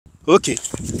Okay.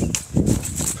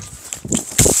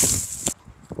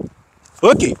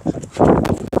 Okay.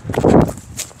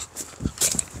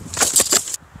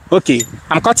 Okay.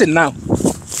 I'm cutting now.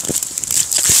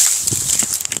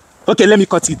 Okay, let me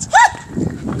cut it.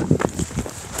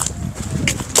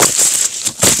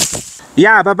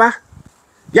 Yeah, Baba.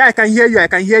 Yeah, I can hear you. I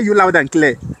can hear you loud and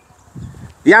clear.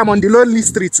 Yeah, I'm on the lonely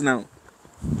street now.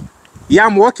 Yeah,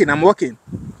 I'm walking. I'm walking.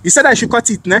 You said I should cut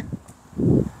it, ne?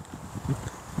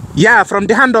 Yeah, from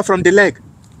the hand or from the leg.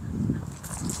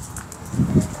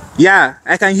 Yeah,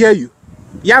 I can hear you.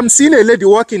 Yeah, I'm seeing a lady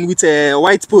walking with a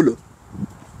white polo.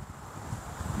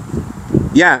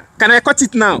 Yeah, can I cut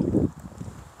it now?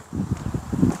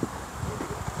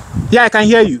 Yeah, I can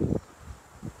hear you.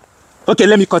 Okay,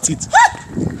 let me cut it.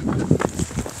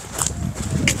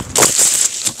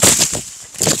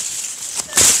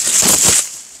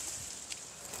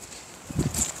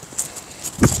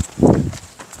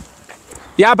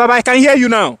 Yeah, Baba, I can hear you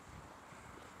now.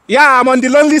 Yeah, I'm on the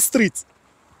lonely street.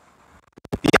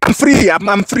 Yeah, I'm free.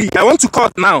 I'm free. I want to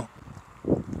cut now.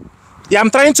 Yeah, I'm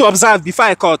trying to observe before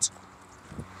I cut.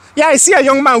 Yeah, I see a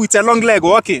young man with a long leg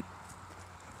walking.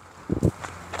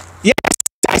 Yes,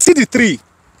 I see the tree.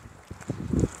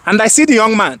 And I see the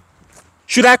young man.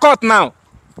 Should I cut now?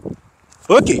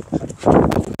 Okay.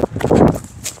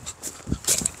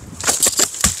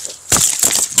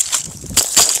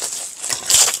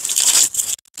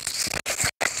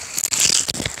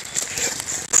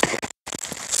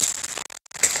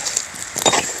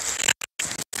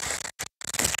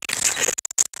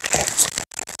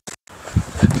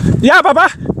 Yeah, Baba.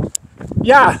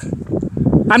 Yeah.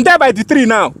 I'm there by the tree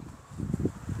now.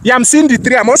 Yeah, I'm seeing the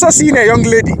tree. I'm also seeing a young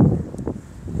lady.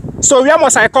 So where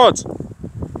must I cut?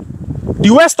 The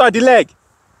waist or the leg?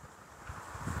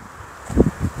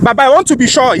 Baba, I want to be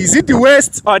sure. Is it the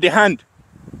waist or the hand?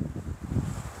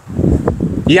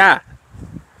 Yeah.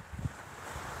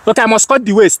 Okay, I must cut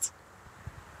the waist.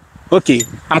 Okay,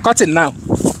 I'm cutting now.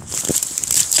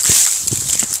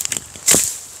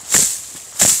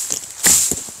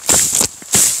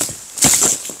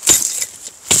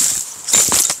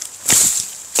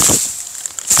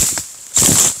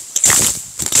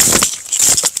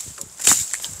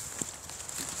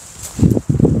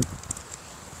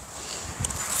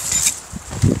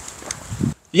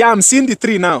 Yeah, I'm seeing the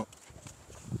tree now.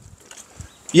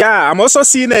 Yeah, I'm also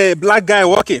seeing a black guy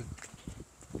walking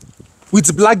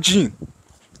with black jean.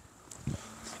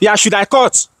 Yeah, should I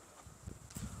cut?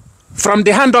 From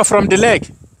the hand or from the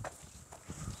leg?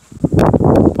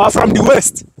 Or from the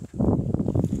waist?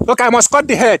 Okay, I must cut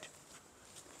the head.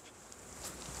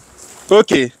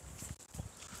 Okay.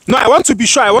 No, I want to be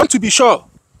sure. I want to be sure.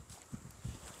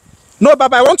 No,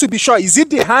 Baba, I want to be sure. Is it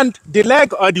the hand, the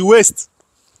leg, or the waist?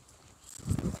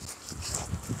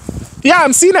 Yeah,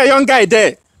 I'm seeing a young guy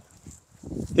there.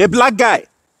 A black guy.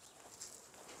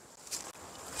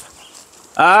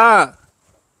 Ah.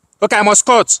 Okay, I must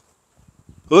cut.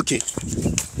 Okay.